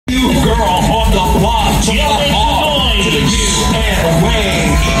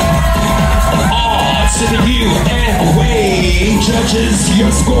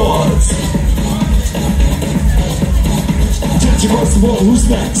your scores. Touch across the board. Who's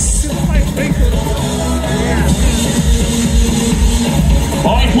next?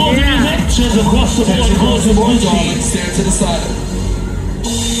 All right, close the mentions across the board. Close the board, darling. Stand to the side.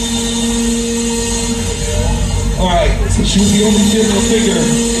 All right, so she was the only middle finger.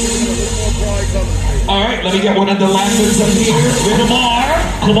 All right, let me get one of the Landons up here.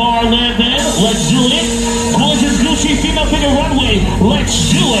 Kamar Landon, let's do it. Gorgeous Gucci female figure runway, let's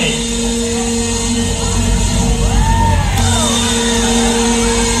do it.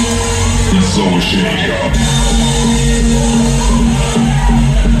 It's so shady.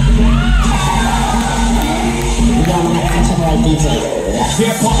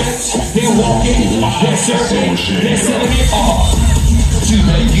 They're pumping, they're walking, they're serving, they're selling it all to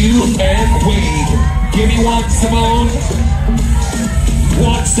the U.N.W. Give me one, Simone.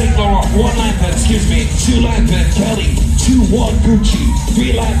 One Saint Laurent, one Landon, excuse me, two Landon, Kelly, 2-1 Gucci,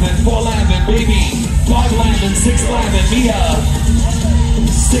 3 Landon, 4 Landon, baby, 5 Landon, 6 Landon, Mia,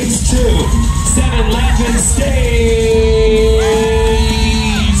 6-2, 7 Landon, stays,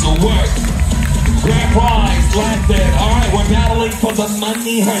 work, grand prize, Landon. All right, we're battling for the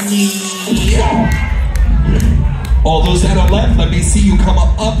money, honey. All those that are left, let me see you come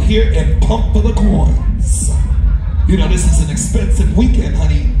up here and pump for the coins. You know, this is an expensive weekend,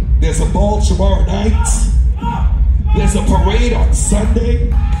 honey. There's a ball tomorrow night. There's a parade on Sunday.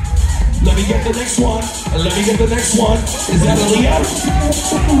 Let me get the next one. Let me get the next one. Is that Aaliyah?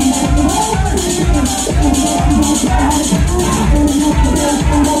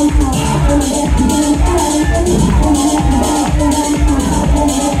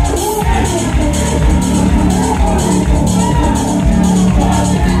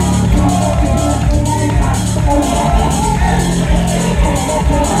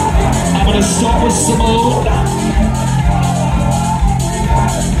 I'm gonna start with Simone.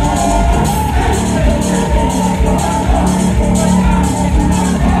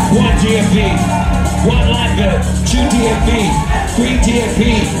 One DFB, 1 Landon, 2 DFB, 3 DFB,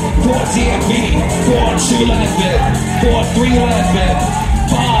 4 DFB, 4 2 Landon, 4 3 Landon,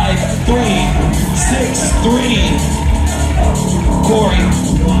 5 3, 6 3. Corey.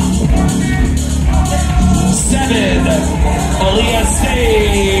 7. Aaliyah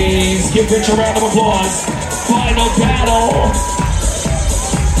stays. Give Rich a round of applause. Final battle.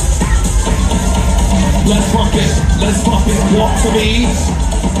 Let's pump it. Let's pump it. Walk for me.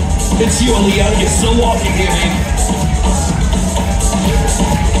 It's you, Aaliyah. You're still walking here, baby.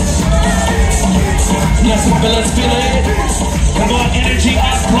 Let's pump it. Let's feel it. Come on, energy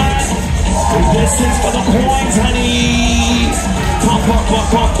up, clap. This is for the coins, honey. Pump, pump, pump,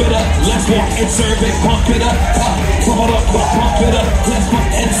 pump it up. Let's walk and serve it. Pump it up. Pump it up, pump it up. Let's pump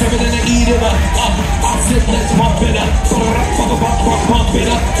and serve it and eat it up. I said, let's pump it up. Pump, pump, pump, pump it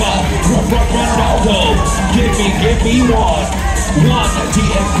up. Ronaldo. Give me one. 1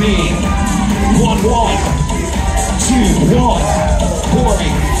 DFB. 1 1. 2 1.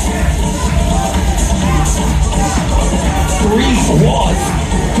 Corey. 3 1.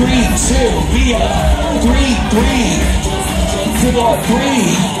 3 2. Mia. 3 3. To the 3,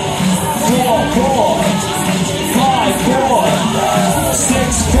 4 4, 5 4,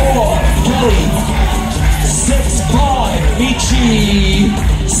 6 4, Kelly, 6 5, Michi,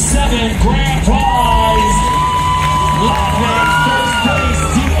 7 grand prize, Landon, first place,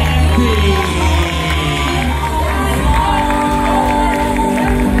 DMP.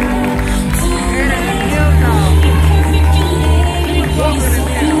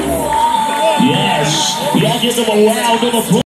 Yes, y'all give them a round of applause.